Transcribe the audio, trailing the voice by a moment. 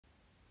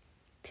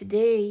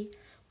Today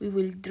we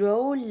will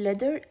draw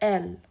letter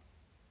L.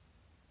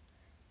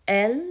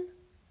 L,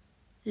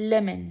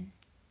 lemon.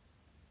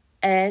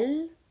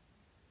 L,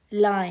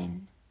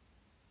 line.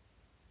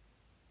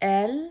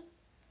 L,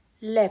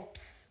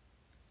 lips.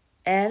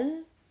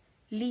 L,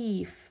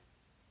 leaf.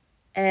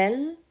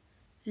 L,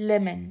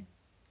 lemon.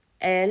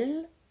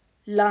 L,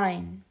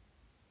 line.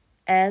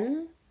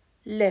 L,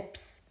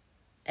 lips.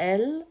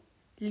 L,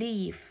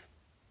 leaf.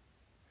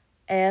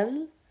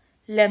 L,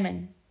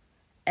 lemon.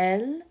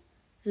 L,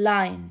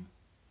 line.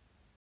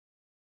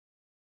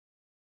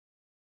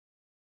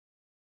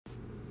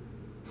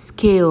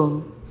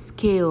 Scale,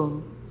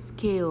 scale,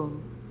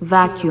 scale.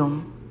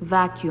 Vacuum,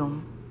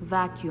 vacuum,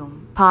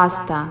 vacuum.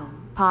 Pasta,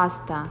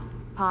 pasta,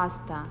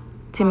 pasta.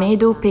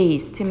 Tomato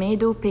paste,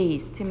 tomato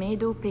paste,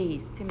 tomato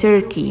paste.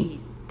 Turkey,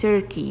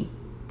 turkey,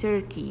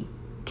 turkey.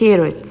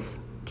 Carrots,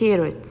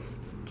 carrots,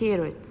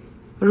 carrots.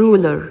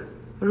 Ruler,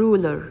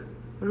 ruler,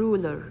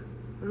 ruler,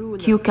 ruler.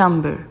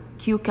 Cucumber,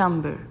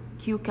 cucumber,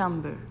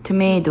 cucumber.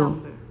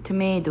 Tomato,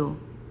 tomato,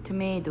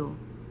 tomato.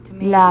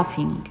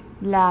 Laughing,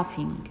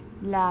 laughing,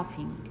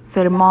 laughing.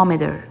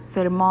 Thermometer,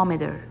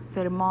 thermometer,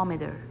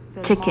 thermometer.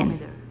 Chicken,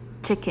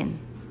 chicken,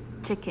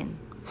 chicken.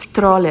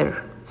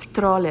 Stroller,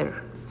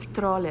 stroller,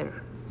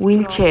 stroller.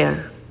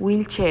 Wheelchair,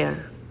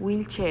 wheelchair,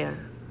 wheelchair.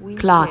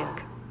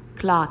 Clock,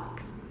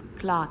 clock,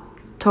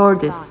 clock.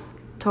 Tortoise,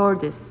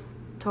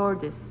 tortoise,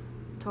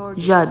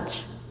 tortoise.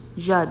 Judge,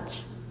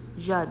 judge,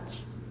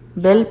 judge.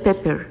 Bell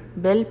pepper,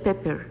 bell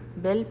pepper,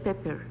 bell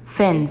pepper.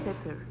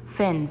 Fence,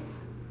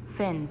 fence,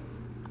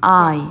 fence.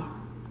 Eye,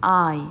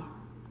 eye,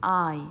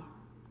 eye,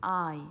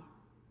 eye.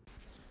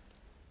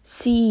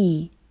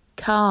 C,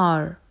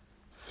 car,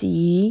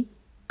 C,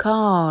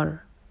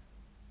 car.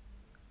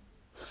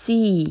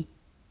 C,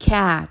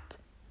 cat,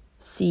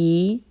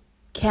 C,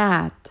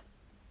 cat.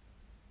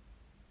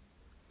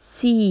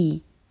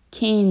 C,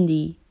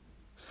 candy,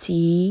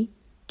 C,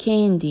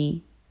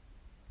 candy.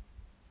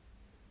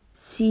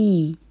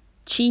 C,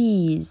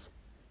 cheese,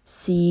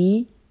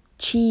 C,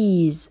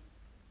 cheese.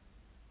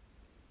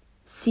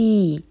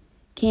 C,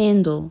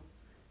 candle,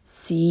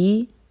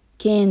 C,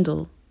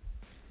 candle.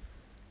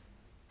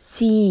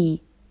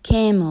 C,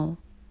 camel,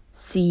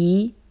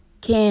 C,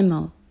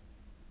 camel.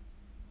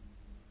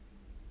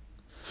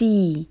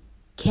 C,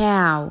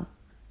 cow,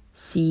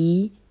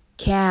 C,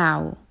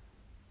 cow.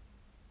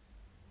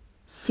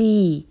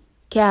 C,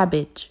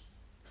 cabbage,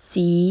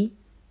 C,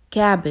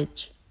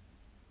 cabbage.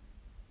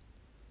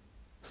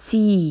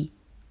 C,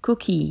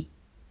 cookie,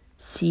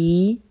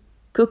 C,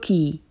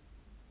 cookie.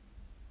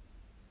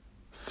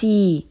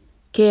 C,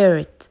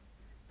 carrot,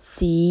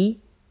 C,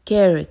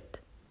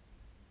 carrot.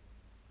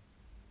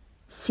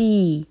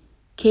 C,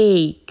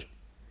 cake,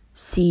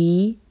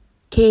 C,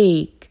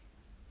 cake.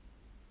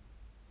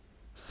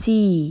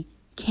 C,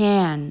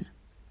 can,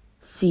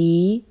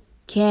 C,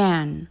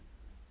 can.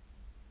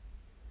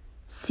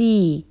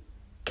 C,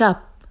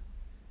 cup,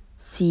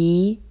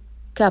 C,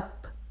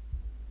 cup.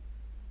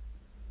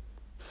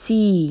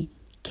 C,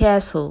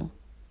 castle,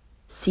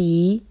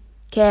 C,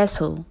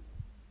 castle.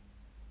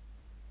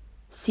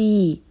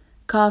 C,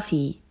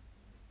 coffee,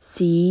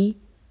 C,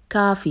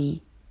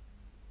 coffee.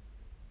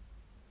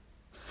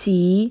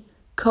 C,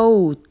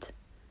 coat,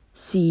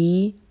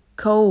 C,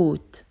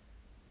 coat.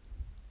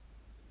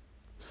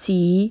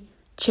 C,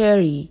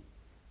 cherry,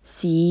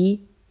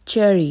 C,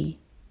 cherry.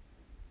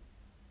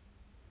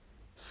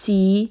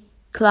 C,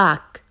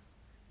 clock,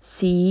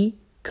 C,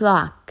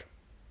 clock.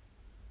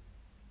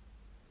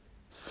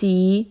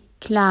 C,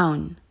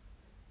 clown,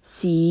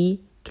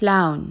 C,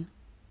 clown.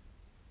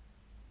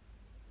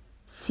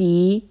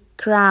 C,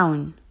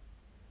 crown,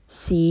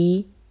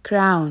 C,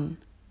 crown.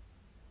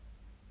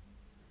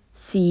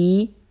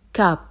 C,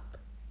 cup,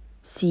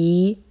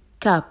 C,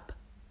 cup.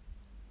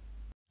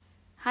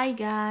 Hi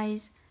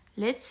guys,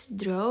 let's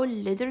draw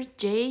letter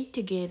J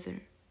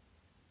together.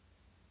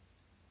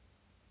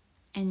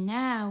 And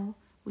now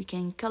we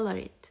can color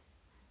it.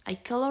 I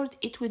colored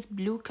it with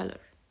blue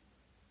color.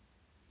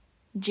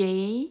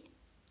 J,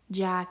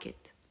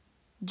 jacket.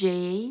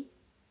 J,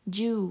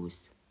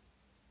 juice.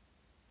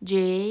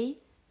 J,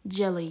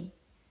 jelly.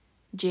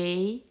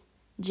 J,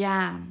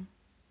 jam.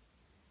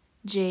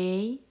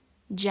 J,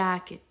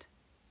 jacket.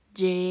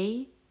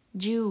 J,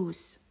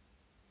 juice.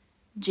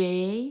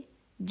 J,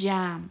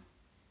 jam.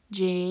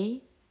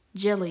 J,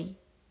 jelly.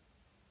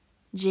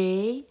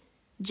 J,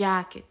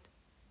 jacket.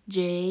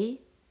 J,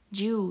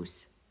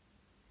 juice.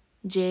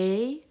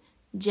 J,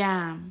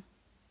 jam.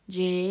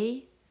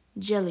 J,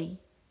 jelly.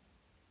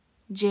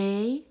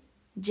 J,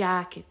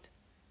 jacket.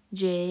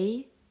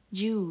 J,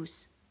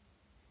 juice.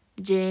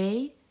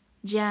 J,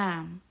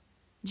 jam.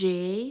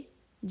 J,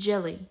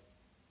 jelly.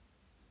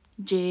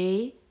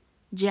 J,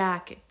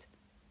 jacket.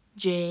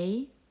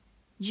 J,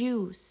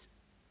 juice.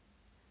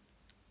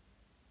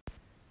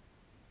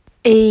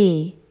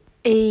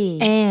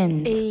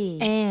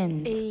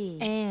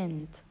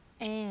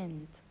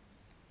 and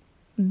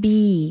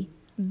B,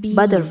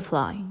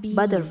 butterfly,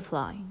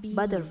 butterfly,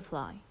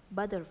 butterfly,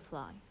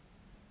 butterfly.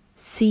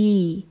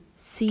 C,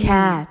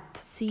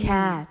 cat,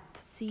 cat,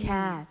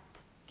 cat,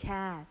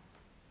 cat.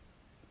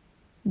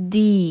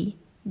 D,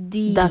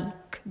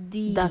 duck,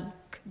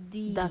 duck,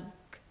 duck,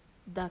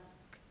 duck.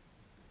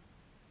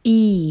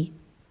 E,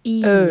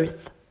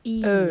 earth,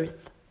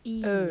 earth,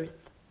 earth,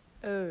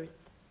 earth.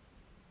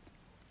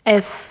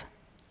 F,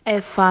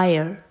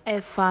 fire,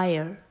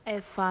 fire,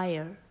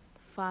 fire,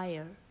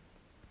 fire.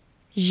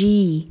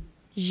 G,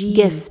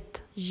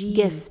 gift,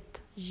 gift,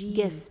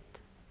 gift,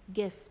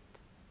 gift.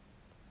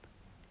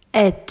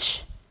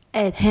 H,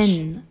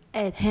 hen,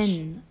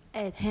 hen,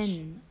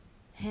 hen,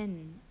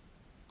 hen.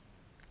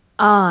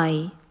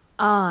 I,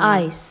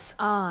 ice,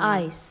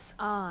 ice,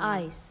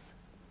 ice,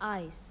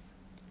 ice.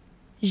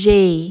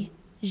 J,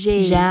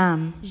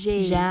 jam,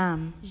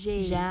 jam,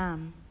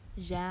 jam,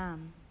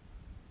 jam.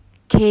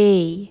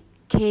 K,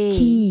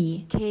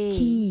 key,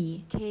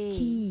 key,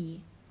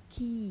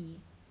 key.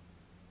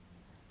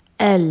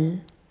 L,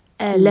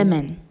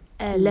 lemon,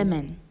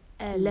 lemon,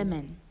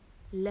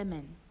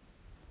 lemon.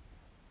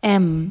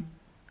 M,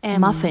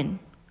 muffin,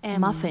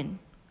 muffin,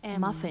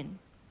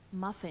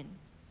 muffin.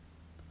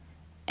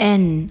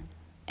 N,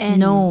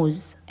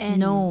 nose,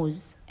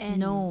 nose,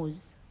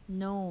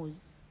 nose.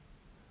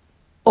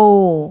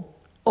 O,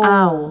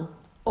 owl,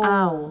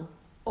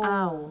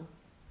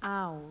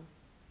 owl.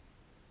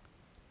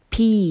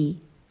 P,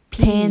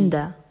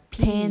 panda,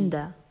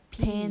 panda.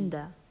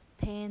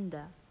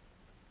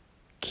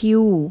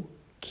 Q,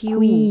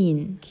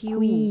 queen,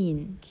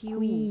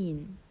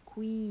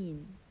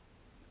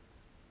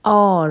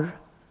 R,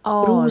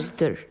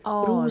 rooster,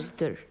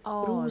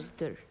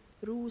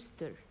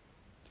 rooster.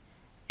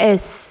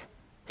 S,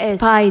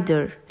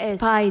 spider,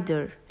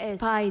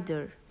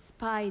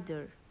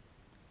 spider.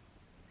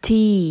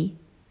 T,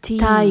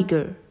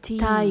 tiger,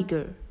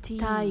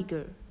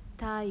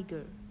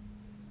 tiger.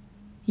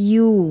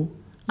 U,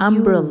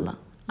 umbrella,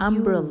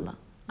 umbrella.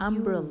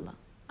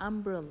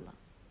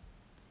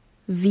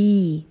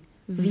 V,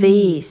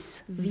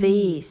 vase,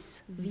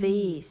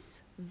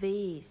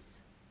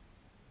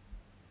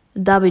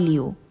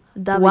 W,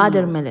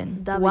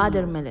 watermelon,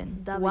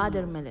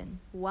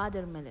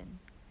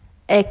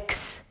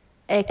 X,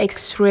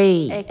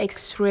 X-ray,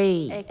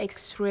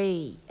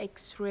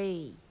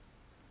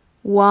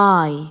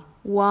 Y,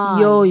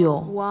 yo-yo,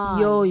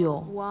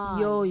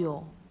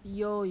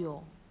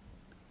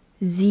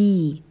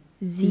 Z,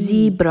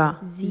 zebra.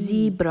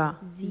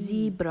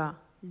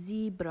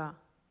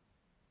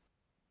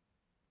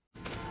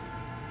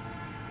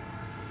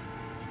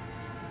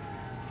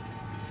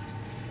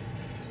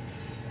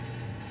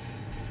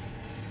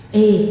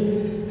 A,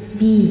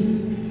 B,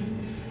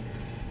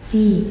 C,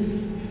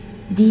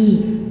 D,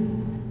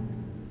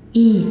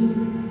 E,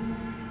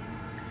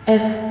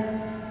 F,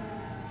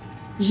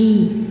 G,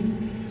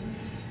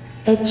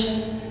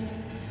 H,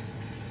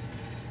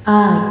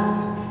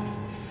 I,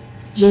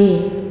 J,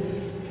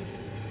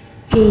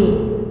 K,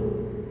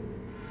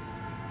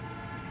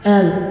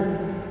 L,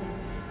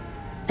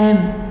 M,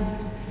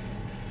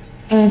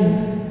 N,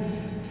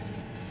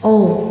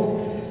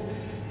 O,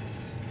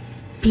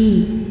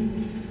 P,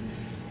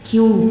 Q,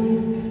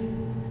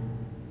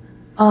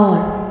 R,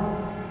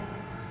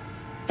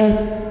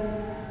 S,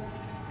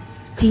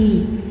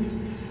 T,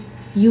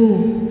 U,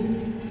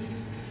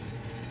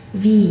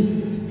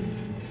 V,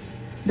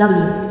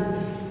 W,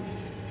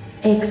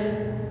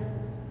 X,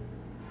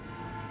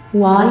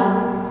 Y,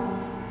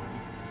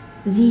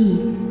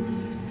 Z.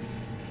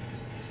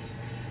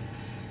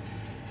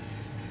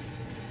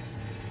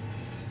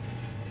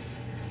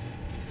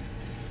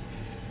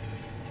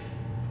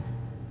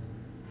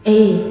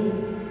 A,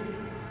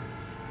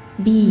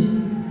 B,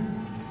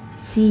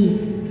 C,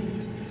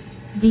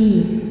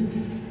 D,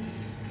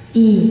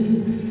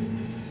 E,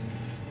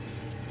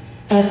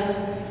 F,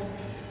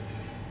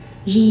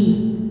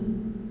 G,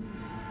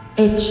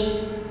 H,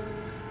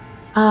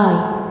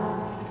 I,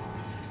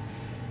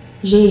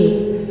 J,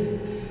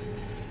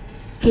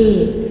 K,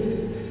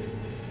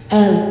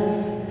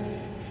 L,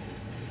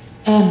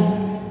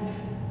 M,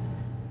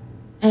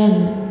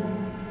 N,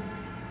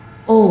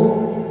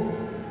 O,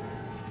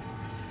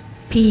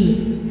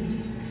 P,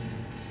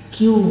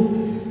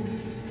 Q,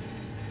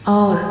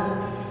 R,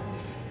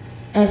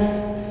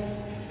 S,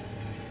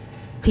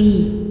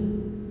 T,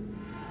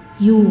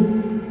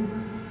 U,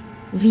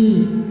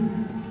 V,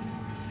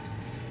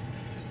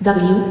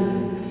 W,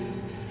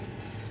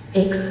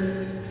 X,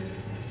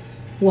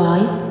 Y,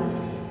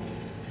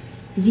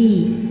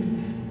 Z.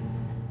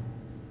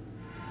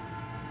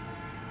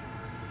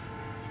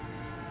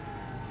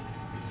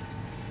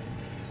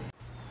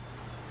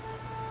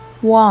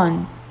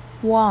 One,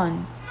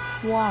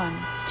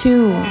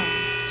 two,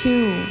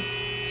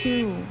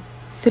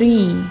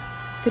 three,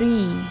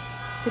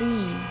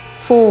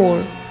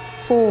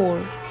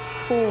 four,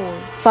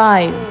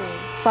 five,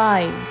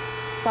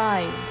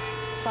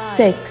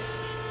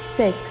 six,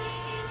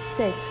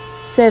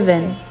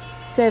 seven,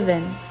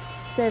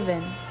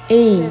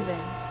 eight,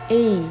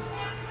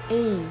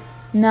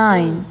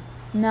 nine,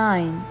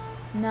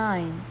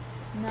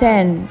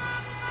 10,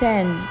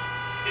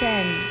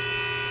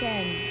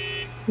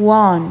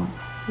 one,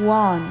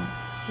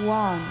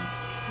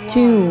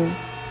 two,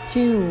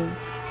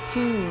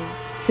 2,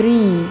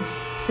 3,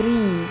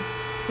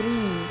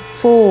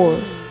 4,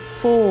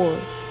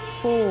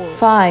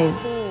 5,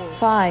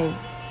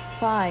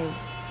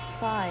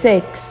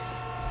 6,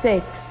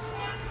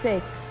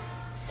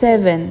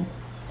 7,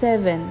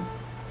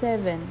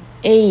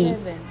 8,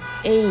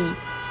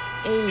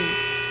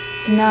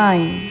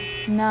 9,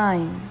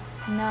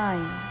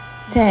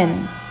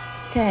 10,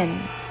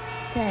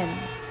 10.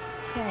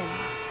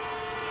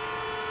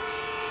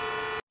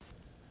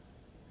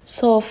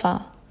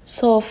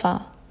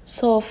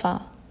 Sofa,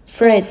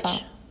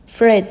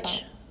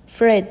 fridge,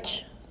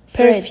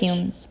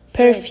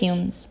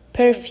 perfumes,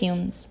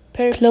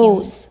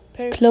 clothes,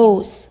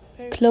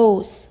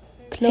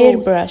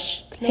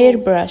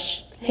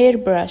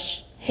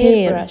 hairbrush,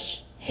 hair,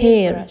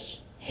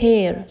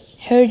 hair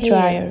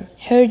dryer,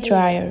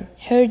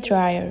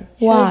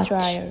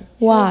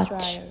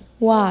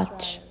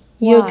 watch,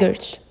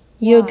 yogurt,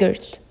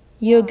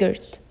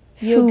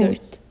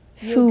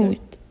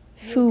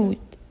 food,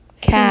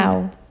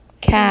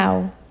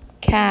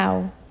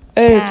 cow,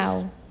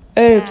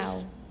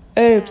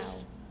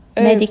 herbs,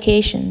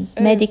 medications,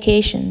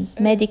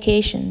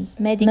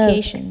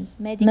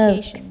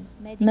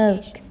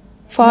 milk,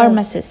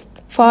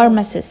 pharmacist,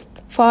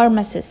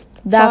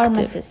 doctor,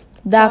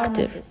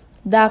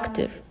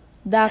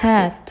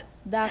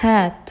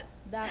 hat,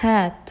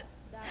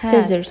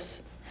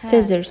 scissors,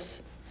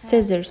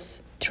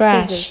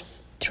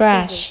 trash,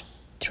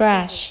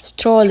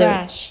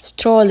 stroller,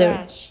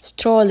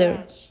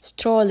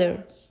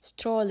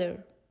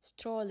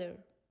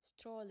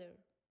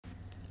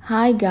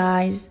 Hi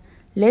guys,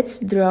 let's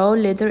draw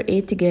letter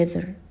A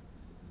together.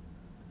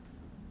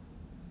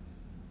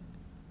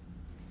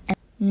 And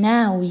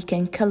now we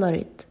can color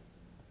it.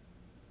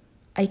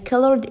 I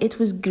colored it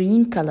with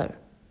green color.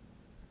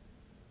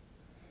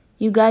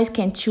 You guys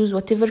can choose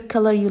whatever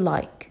color you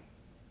like.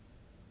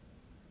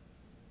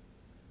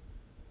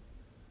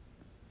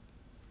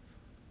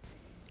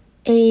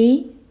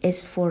 A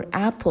is for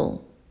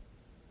apple.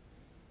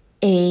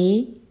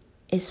 A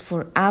is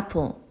for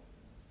apple.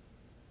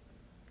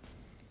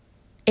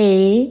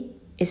 A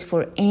is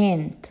for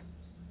ant.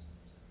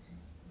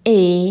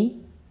 A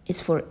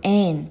is for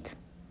ant.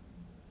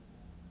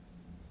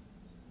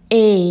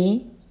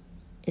 A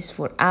is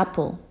for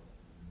apple.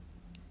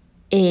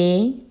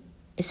 A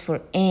is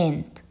for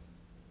ant.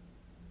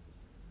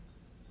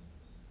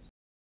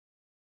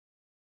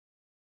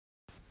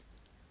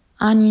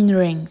 Onion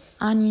rings,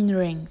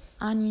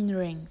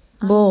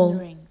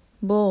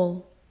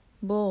 ball,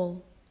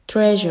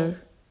 treasure,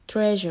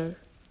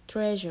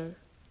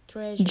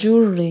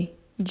 jewelry,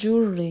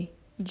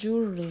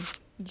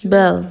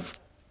 bell,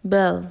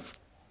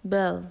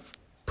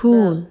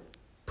 pool,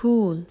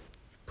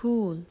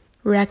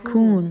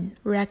 raccoon,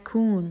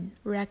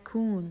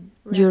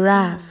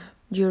 giraffe,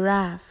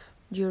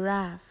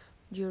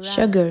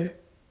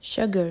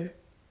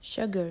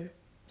 sugar,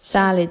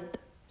 salad,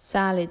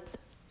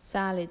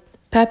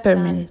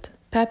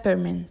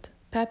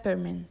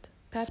 peppermint,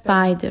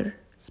 spider,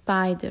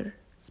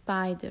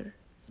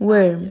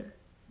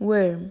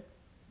 worm,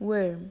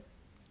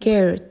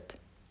 carrot,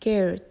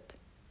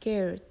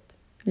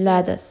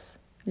 lattice,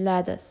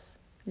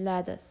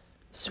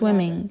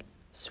 swimming,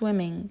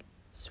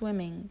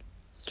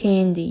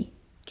 candy,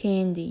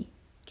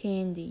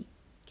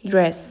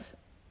 dress,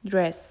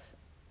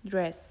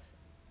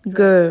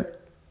 girl,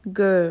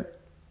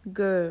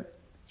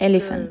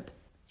 elephant.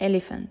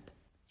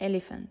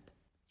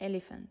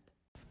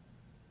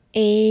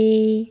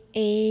 A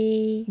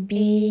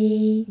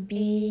B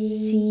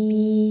C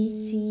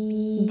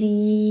D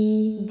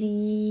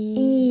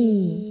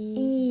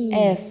E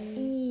F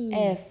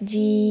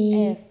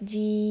G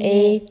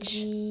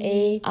H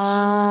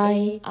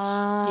I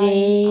J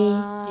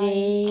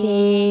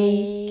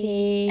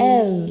K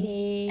L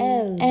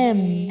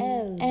M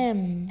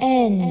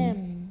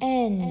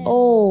N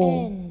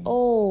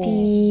O P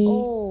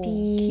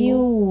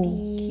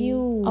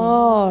Q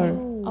R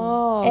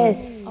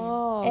S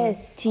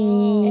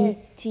T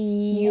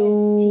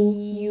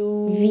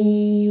U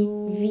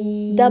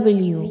V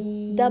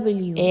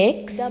W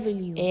X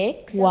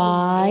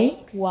Y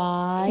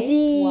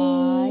Z.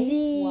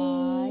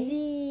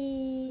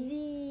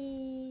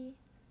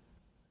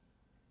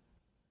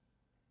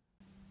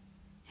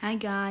 Hi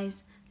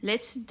guys,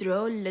 let's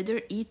draw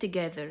letter E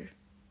together.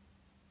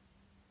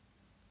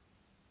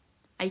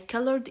 I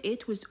colored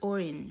it with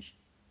orange.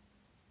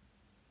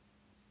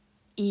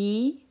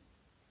 E,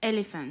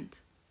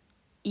 elephant.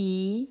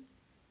 E,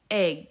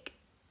 egg.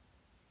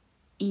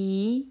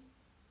 E,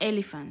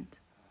 elephant.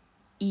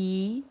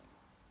 E,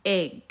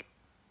 egg.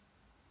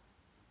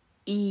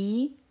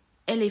 E,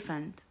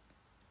 elephant.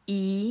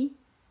 E,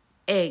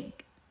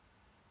 egg.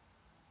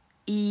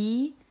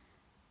 E,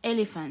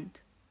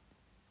 elephant.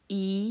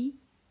 E,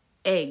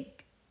 egg.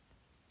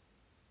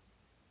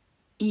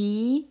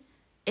 E,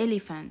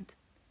 elephant.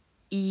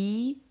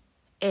 E,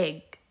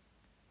 egg.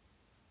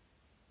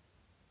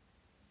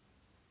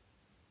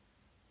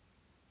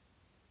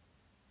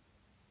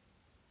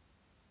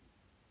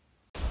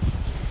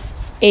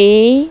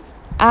 A,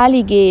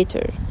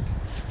 alligator.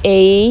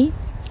 A.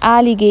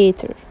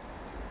 Alligator.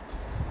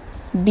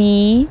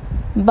 B.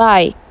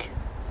 Bike.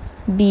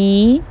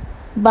 B.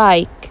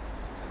 Bike.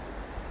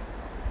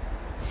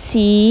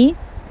 C.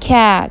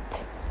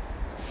 Cat.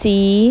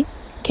 C.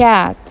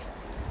 Cat.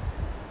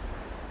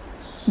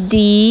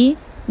 D.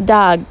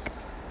 Dog.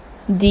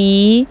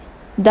 D.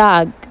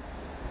 Dog.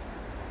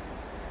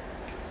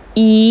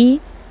 E.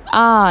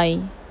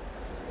 I.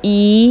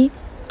 E.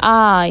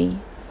 I.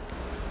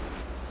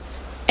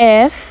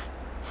 F.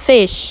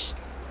 Fish.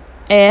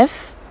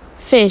 F.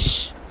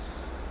 Fish.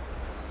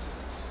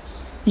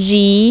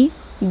 G.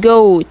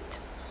 Goat.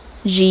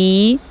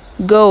 G.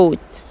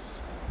 Goat.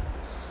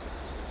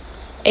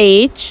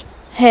 H.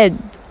 Head.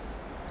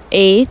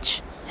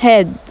 H.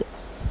 Head.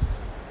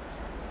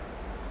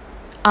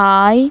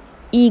 I.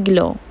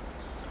 Igloo.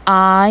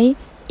 I.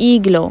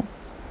 Igloo.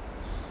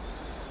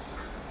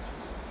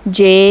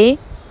 J.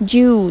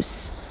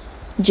 Juice.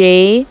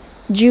 J.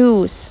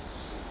 Juice.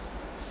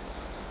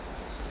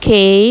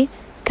 K.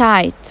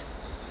 Kite.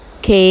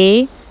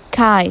 K.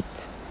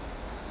 Kite.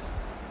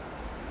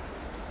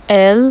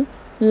 L.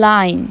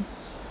 Line.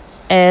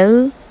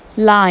 L.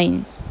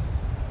 Line.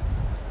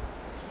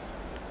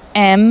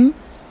 M.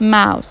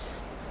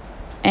 Mouse.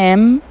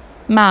 M.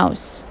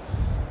 Mouse.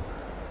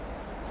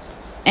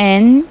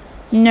 N.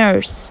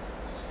 Nurse.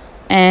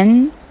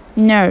 N.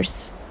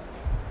 Nurse.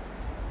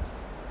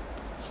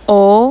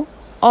 O.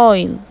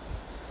 Oil.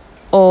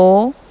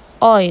 O.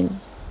 Oil.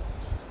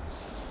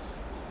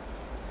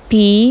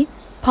 P.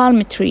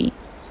 Palm tree.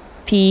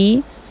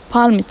 P.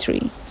 Palm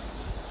tree.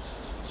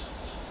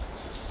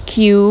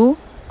 Q.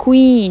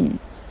 Queen.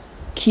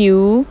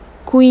 Q.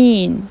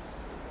 Queen.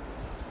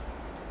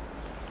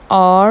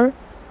 R.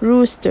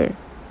 Rooster.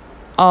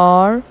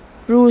 R.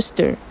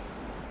 Rooster.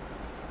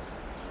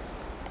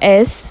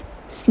 S.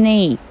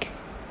 Snake.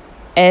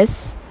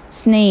 S.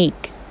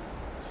 Snake.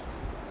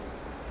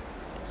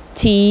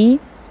 T.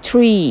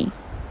 Tree.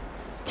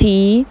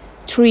 T.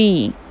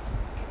 Tree.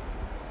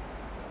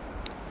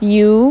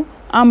 U.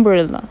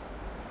 Umbrella.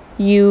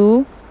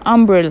 U.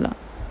 Umbrella.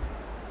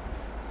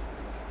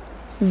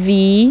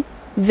 V.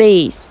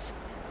 Vase.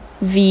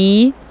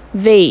 V.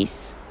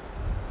 Vase.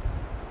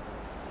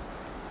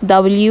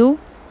 W.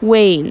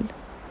 Whale.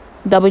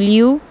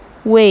 W.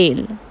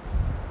 Whale.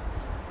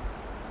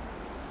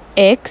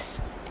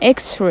 X.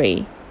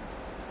 X-ray.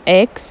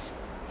 X.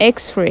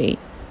 X-ray.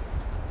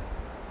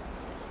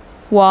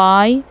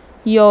 Y.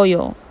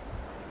 Yo-yo.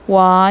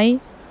 Y.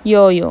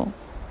 Yo-yo.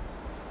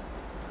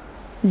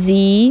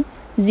 Z.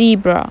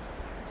 Zebra.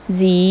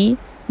 Z.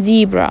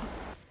 Zebra.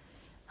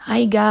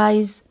 Hi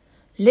guys,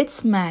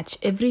 let's match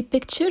every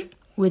picture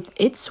with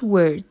its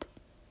word.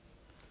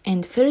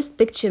 And first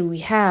picture we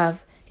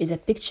have is a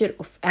picture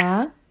of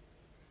a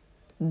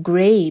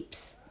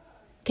grapes.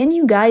 Can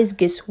you guys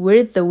guess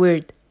where the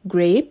word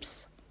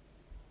grapes?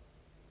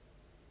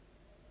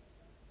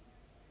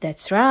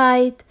 That's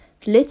right,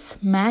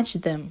 let's match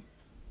them.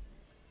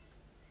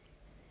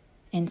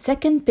 And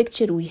second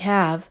picture we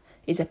have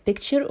is a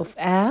picture of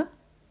a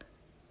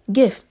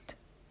gift.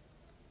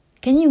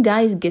 Can you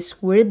guys guess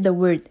where the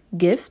word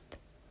gift?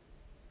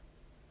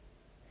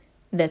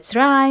 That's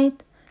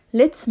right,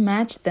 let's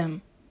match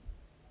them.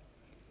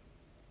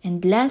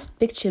 And last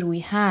picture we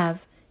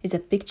have is a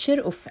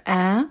picture of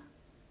a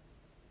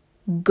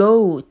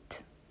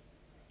goat.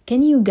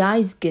 Can you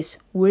guys guess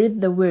where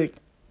the word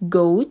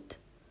goat?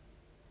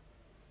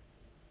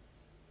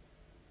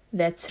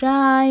 That's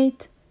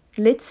right,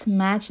 let's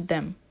match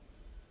them.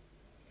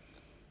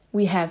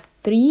 We have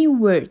three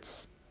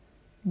words: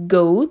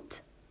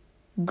 goat,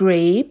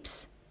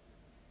 grapes,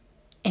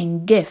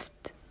 and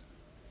gift.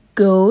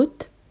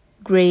 Goat,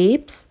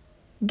 grapes,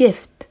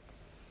 gift.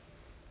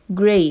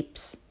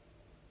 Grapes,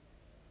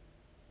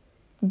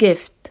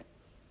 gift.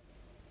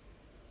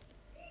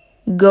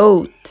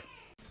 Goat.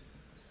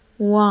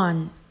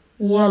 1.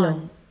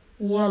 Yellow.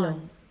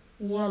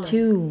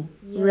 2.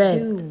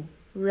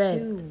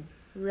 Red.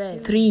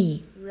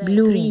 3.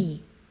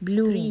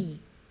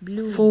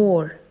 Blue.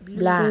 4.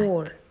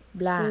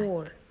 Black.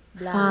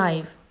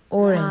 5.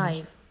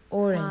 Orange.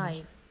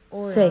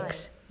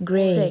 6.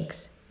 Gray.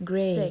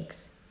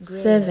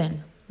 7.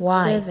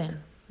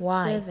 White.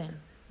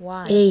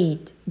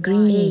 8.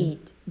 Green.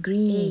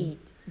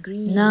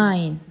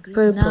 9.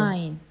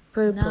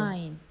 Purple.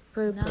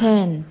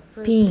 10.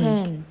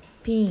 Pink.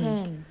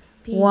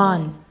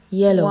 1.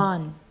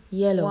 Yellow.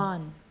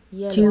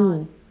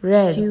 2.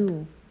 Red.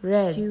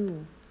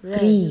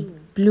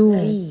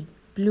 3.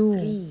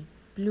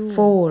 Blue.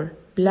 4.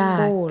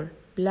 Black.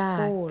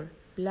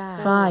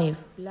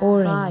 5.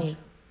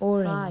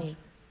 Orange.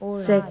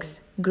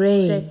 6.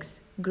 Gray.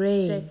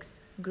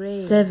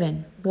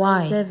 7.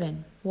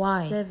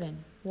 White.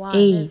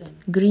 8.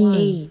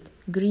 Green.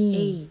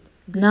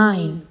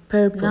 9.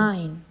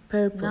 Purple.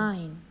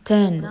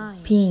 10.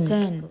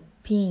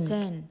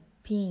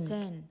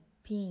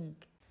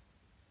 Pink.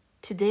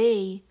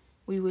 Today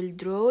we will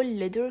draw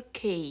letter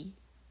K.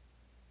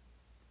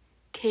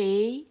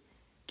 K.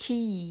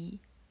 Key.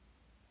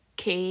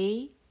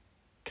 K.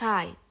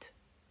 Kite.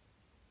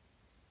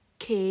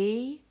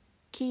 K.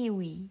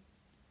 kiwi.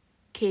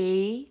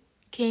 K,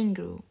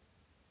 kangaroo.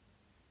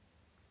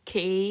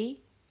 K,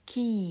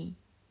 key.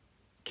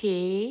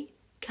 K,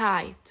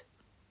 kite.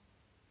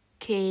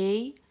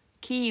 K,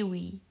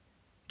 kiwi.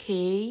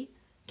 K,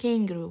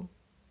 kangaroo.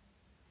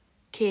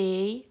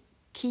 K,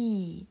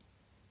 key.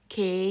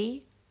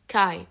 K,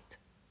 kite.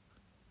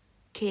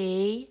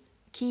 K,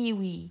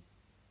 kiwi.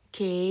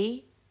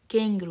 K,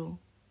 kangaroo.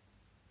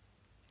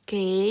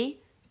 K,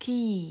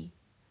 key.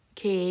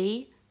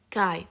 K,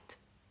 kite.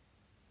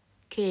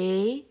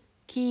 K,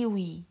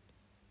 kiwi.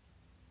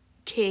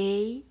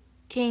 K,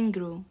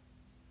 kangaroo.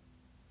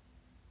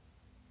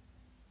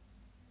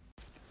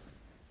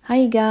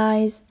 Hi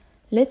guys,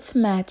 let's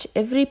match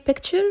every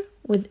picture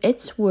with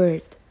its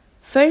word.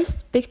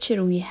 First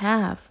picture we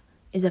have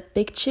is a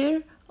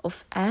picture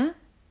of a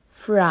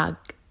frog.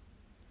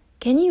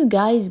 Can you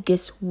guys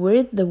guess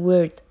where the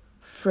word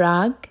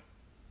frog?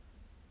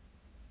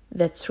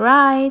 That's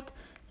right,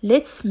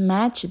 let's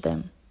match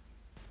them.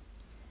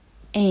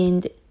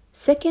 And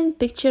second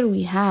picture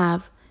we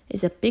have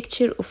is a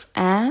picture of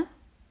a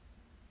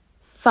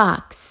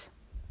fox.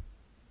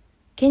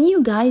 Can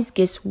you guys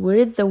guess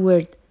where the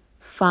word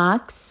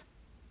fox?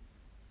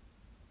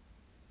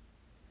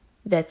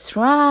 That's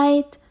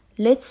right,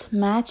 let's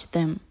match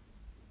them.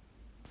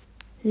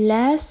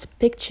 Last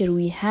picture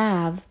we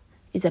have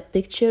is a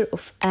picture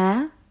of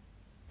a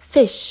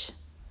fish.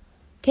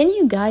 Can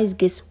you guys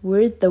guess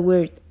where the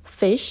word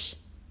fish?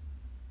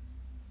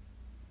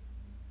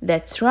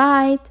 That's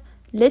right,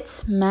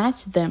 let's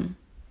match them.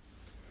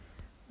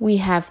 We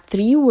have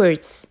three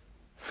words: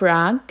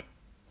 frog,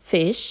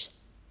 fish,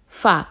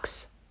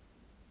 fox.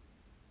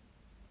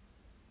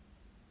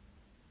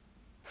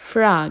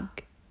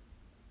 Frog,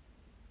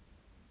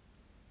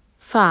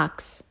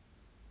 fox,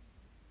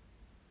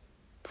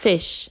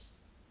 fish.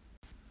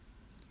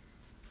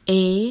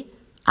 A,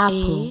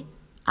 apple,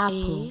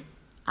 apple,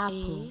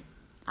 apple,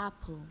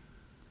 apple.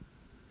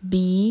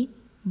 B,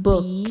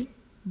 book,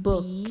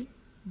 book,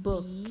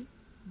 book,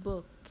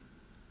 book.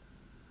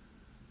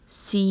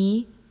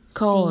 C,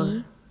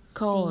 car,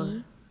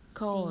 car,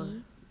 car,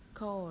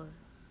 car.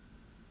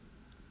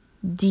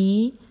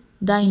 D,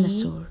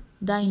 dinosaur,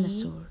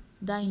 dinosaur,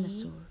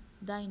 dinosaur,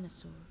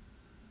 dinosaur.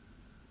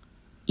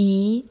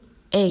 E,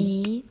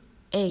 egg,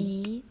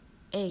 egg,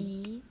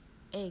 egg,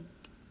 egg.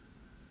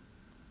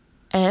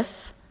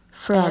 F,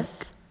 frog,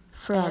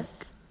 frog,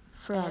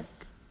 frog,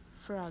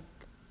 frog.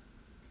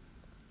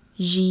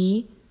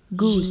 G,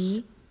 goose,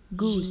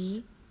 goose,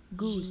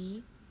 goose,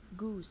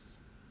 goose.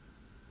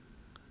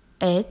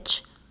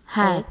 H,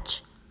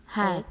 hatch,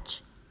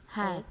 hatch,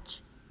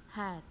 hatch,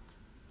 hat.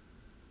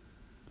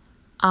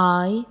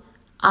 I,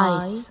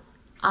 ice,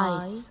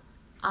 ice,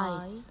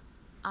 ice,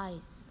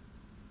 ice.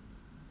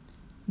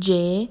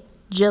 J,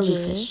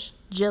 jellyfish,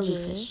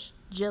 jellyfish,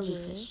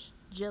 jellyfish,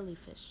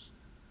 jellyfish.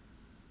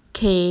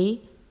 K,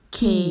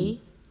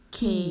 key,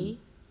 key,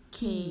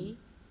 key,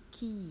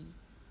 key.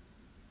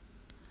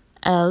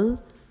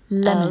 L,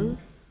 lemon,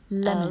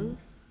 lemon,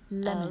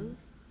 lemon,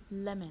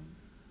 lemon.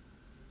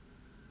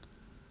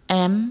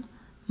 M,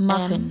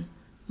 muffin,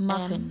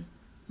 muffin,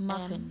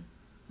 muffin,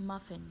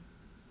 muffin.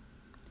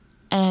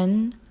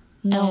 N,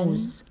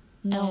 nose,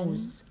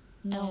 nose,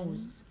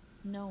 nose,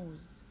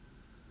 nose.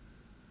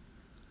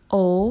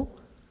 O,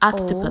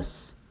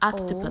 octopus,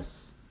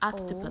 octopus,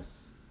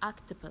 octopus,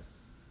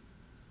 octopus.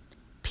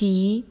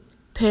 P,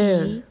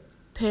 pear,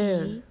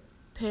 pear,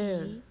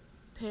 pear,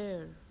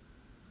 pear.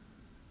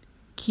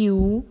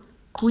 Q,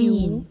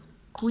 queen,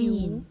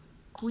 queen,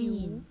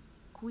 queen,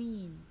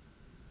 queen.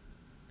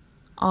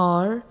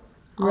 R,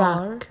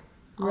 rock,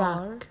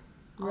 rock,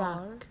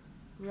 rock,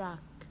 rock.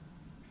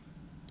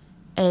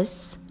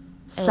 S,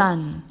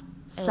 sun,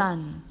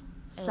 sun,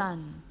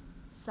 sun,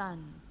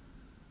 sun.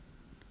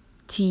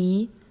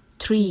 T,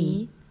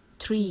 tree,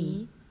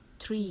 tree,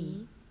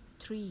 tree,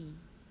 tree.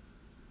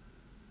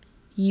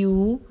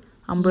 U,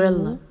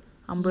 umbrella,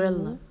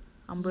 umbrella,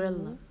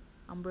 umbrella,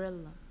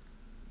 umbrella.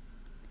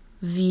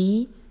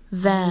 V,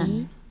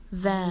 van,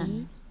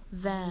 van,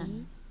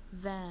 van,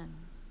 van.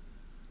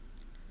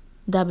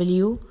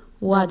 W,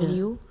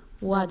 water,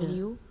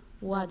 water,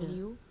 water,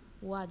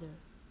 water.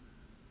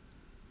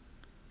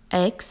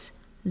 X,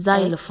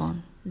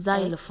 xylophone,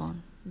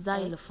 xylophone,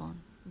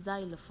 xylophone,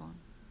 xylophone.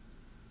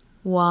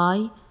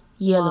 Y,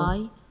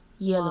 yellow,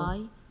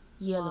 yellow,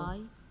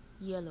 yellow,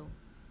 yellow.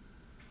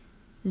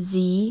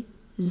 Z,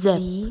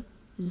 zip,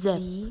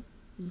 zip,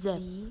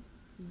 zip,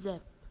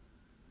 zip.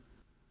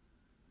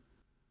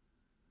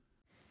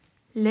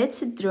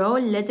 Let's draw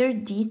letter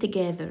D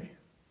together.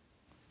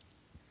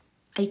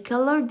 I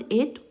colored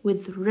it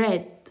with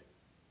red.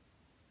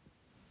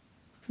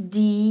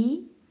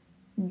 D,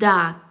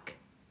 duck.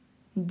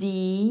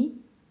 D,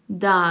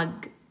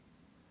 dog.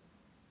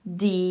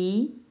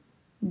 D,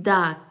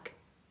 duck.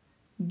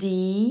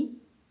 D,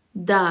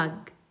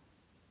 dog.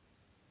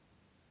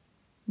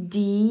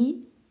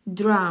 D,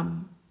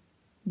 drum.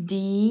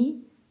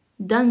 D,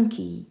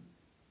 donkey.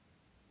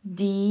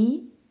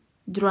 D,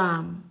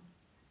 drum.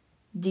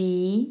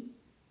 D,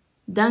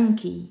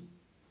 donkey.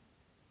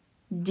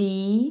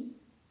 D,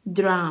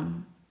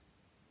 drum.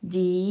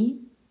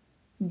 D,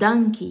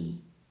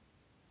 donkey.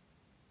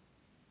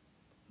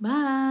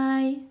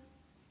 Bye.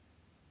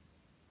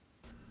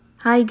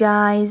 Hi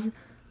guys,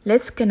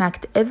 let's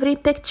connect every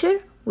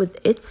picture with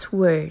its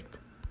word.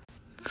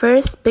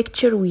 First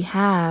picture we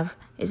have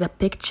is a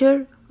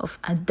picture of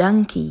a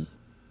donkey.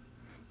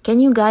 Can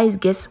you guys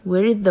guess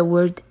where is the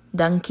word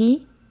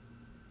donkey?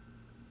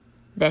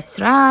 That's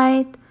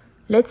right,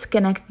 let's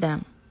connect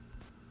them.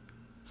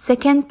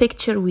 Second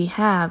picture we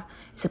have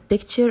is a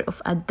picture of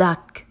a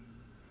duck.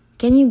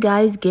 Can you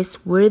guys guess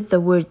where is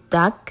the word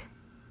duck?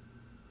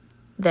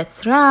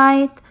 That's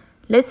right,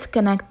 let's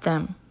connect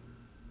them.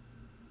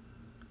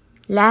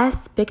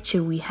 Last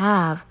picture we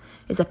have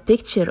is a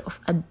picture of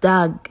a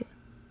dog.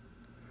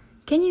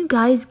 Can you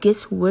guys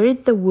guess where is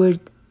the word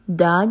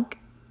dog?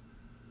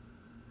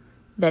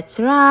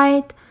 That's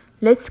right,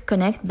 let's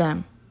connect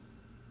them.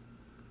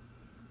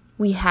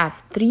 We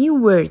have 3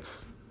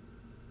 words: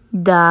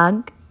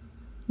 dog,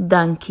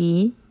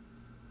 donkey,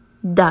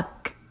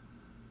 duck.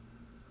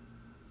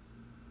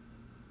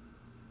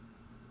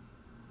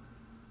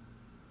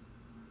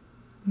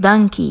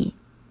 Donkey,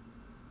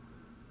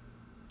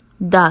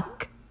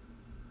 duck,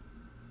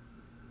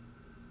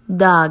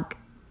 dog.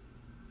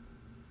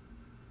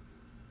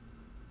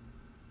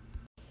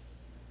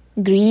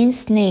 Green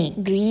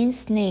snake, green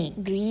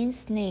snake, green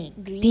snake,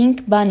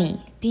 pink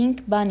bunny,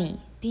 pink bunny,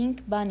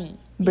 pink bunny.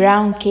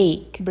 Brown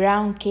cake,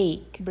 brown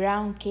cake,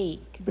 brown cake.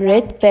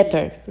 Red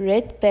pepper,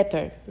 red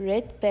pepper,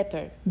 red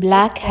pepper.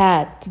 Black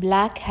hat,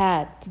 black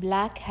hat,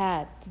 black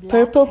hat.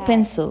 Purple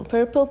pencil,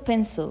 purple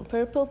pencil,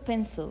 purple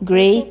pencil.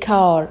 Gray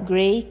car,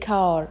 gray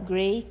car,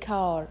 gray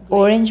car.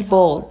 Orange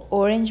ball,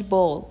 orange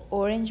ball,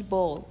 orange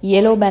ball.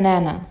 Yellow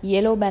banana,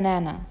 yellow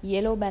banana,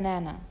 yellow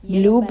banana.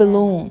 Blue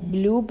balloon,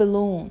 blue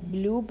balloon,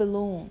 blue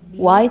balloon.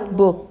 White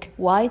book,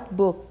 white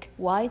book,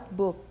 white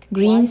book.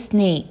 Green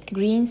snake,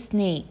 green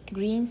snake,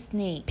 green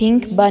snake.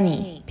 Pink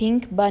bunny,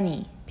 pink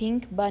bunny,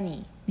 pink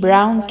bunny.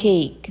 Brown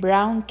cake,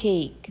 brown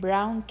cake,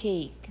 brown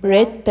cake.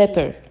 Red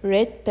pepper,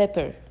 red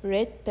pepper,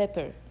 red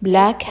pepper.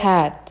 Black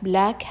hat,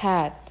 black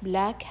hat,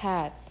 black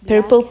hat.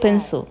 Purple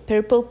pencil,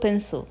 purple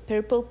pencil,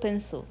 purple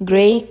pencil.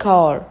 Gray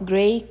car,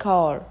 gray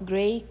car,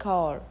 gray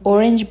car.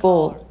 Orange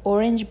ball,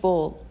 orange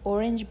ball,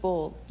 orange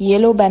ball.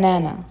 Yellow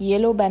banana,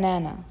 yellow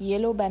banana,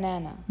 yellow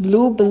banana.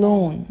 Blue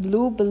balloon,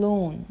 blue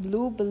balloon,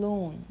 blue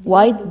balloon.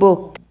 White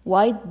book,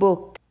 white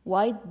book,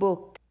 white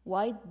book,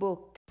 white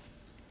book.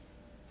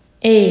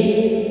 A,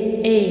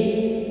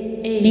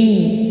 B,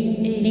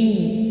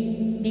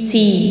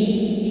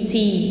 C,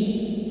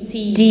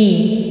 D,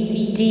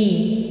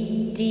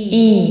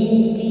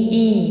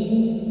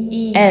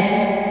 E, F,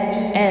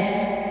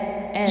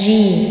 G,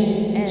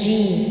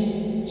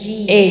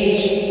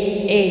 H,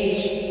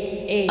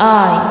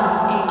 I,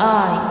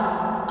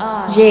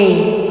 J,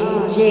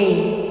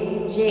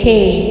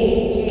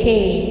 K,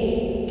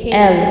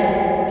 L,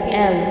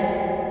 M,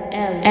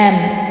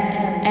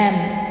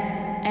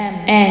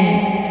 N,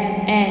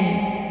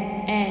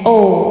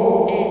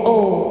 O,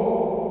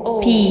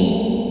 P,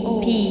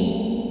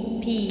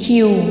 Q,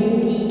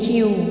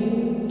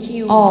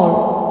 R,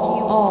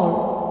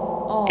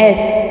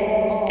 S,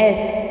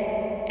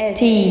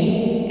 T,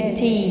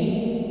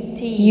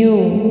 U,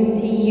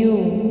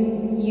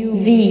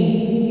 V,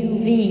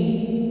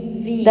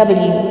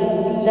 W,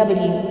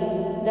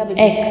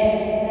 X,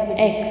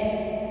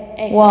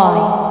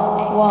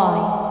 Y,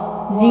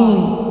 Z.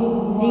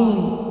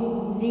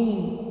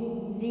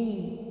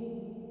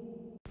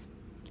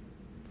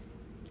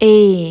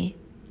 A,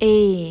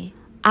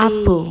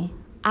 apple,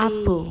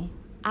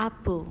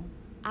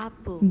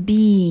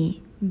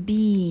 B,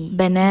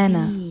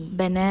 banana,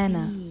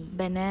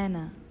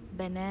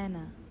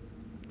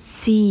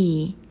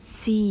 C,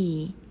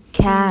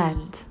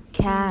 cat,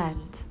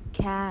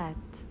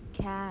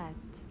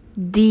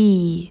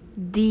 D,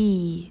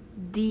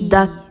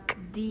 duck,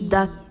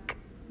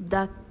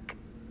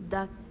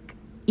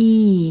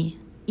 E,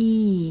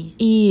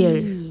 ear,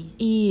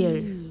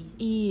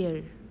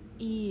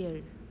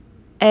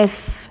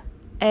 F,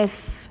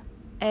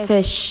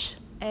 fish,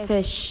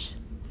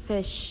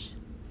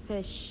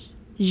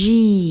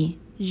 G,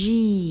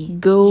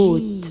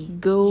 goat,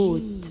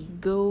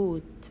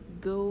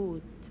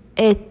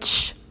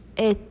 H,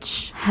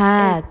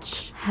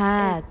 hat,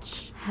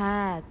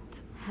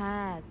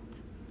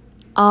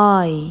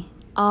 I,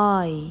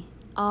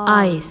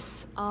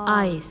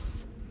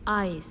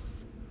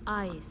 ice,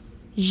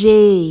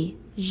 J,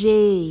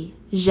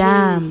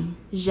 jam,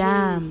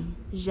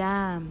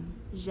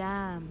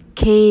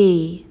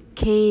 K,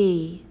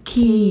 key,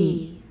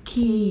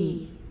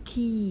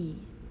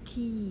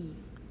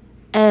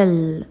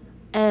 L,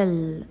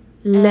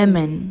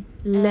 lemon,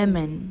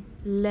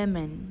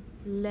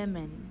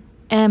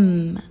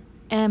 M,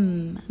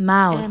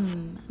 mouth,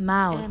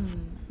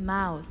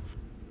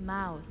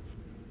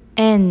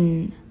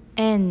 N,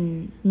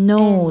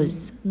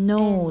 nose,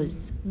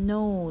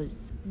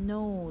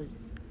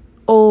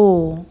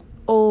 O,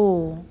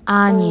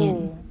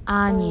 onion,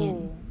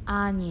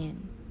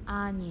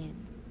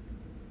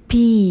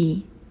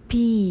 P,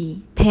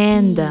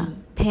 panda,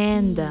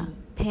 panda,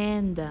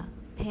 panda,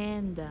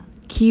 panda.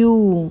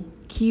 Q,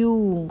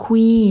 Q,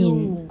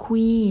 queen,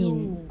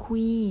 queen,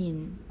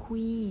 queen,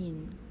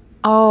 queen.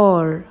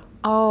 R,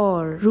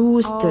 R,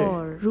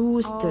 rooster,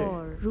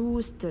 rooster,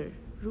 rooster,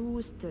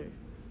 rooster.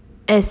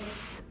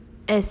 S,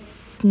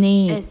 S,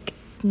 snake,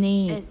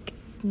 snake,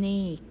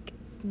 snake,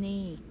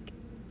 snake.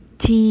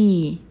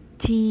 T,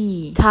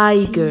 T,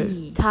 tiger,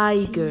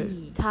 tiger,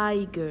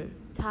 tiger,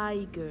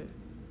 tiger.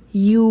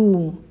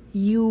 U,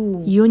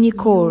 U,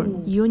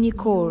 unicorn,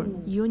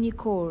 unicorn,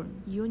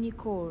 unicorn,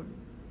 unicorn.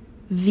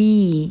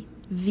 V,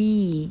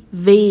 V,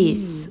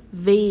 vase,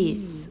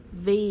 vase,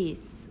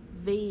 vase,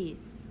 vase.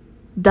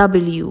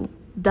 W,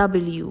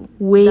 W,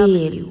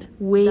 whale,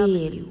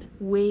 whale,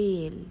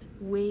 whale,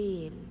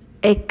 whale.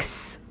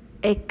 X,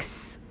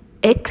 X,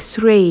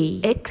 X-ray,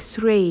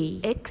 X-ray,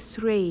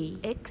 X-ray,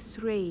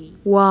 X-ray.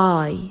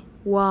 Y,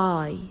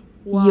 Y,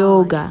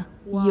 yoga,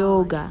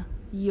 yoga,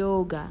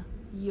 yoga,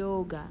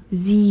 yoga.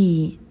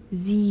 Z,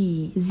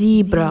 Z,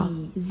 zebra,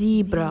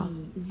 zebra,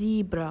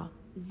 zebra,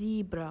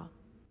 zebra.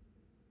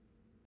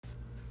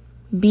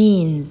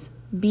 Beans,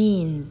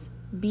 beans,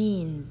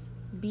 beans,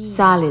 beans.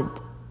 Salad,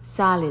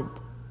 salad,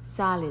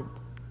 salad.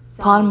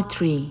 Palm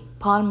tree,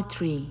 palm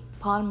tree,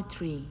 palm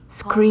tree.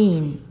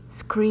 Screen,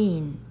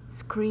 screen,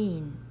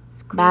 screen.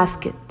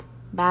 Basket,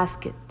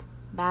 basket,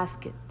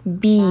 basket.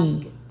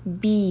 Bee,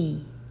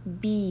 bee,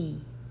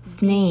 bee.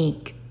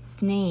 Snake,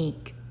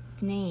 snake,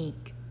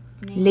 snake.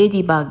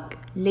 Ladybug,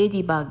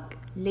 ladybug,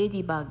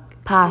 ladybug.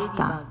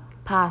 Pasta,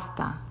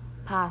 pasta,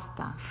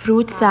 pasta.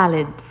 Fruit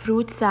salad,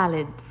 fruit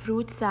salad,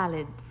 fruit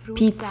salad.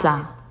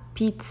 Pizza,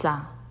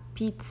 pizza,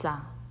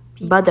 pizza.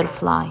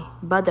 Butterfly,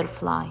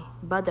 butterfly,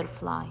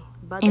 butterfly.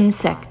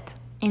 Insect,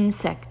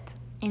 insect,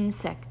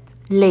 insect.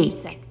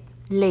 Lake,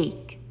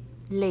 lake,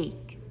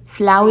 lake.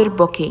 Flower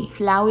bouquet,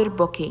 flower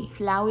bouquet,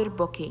 flower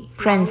bouquet.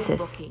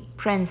 Princess,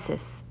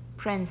 princess,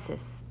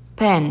 princess.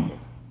 Pen,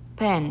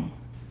 pen,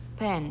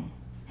 pen.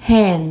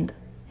 Hand,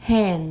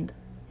 hand,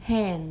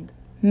 hand.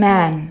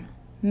 Man,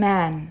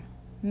 man,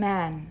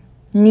 man.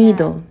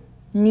 Needle,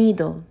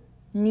 needle,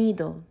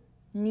 needle,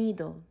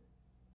 needle.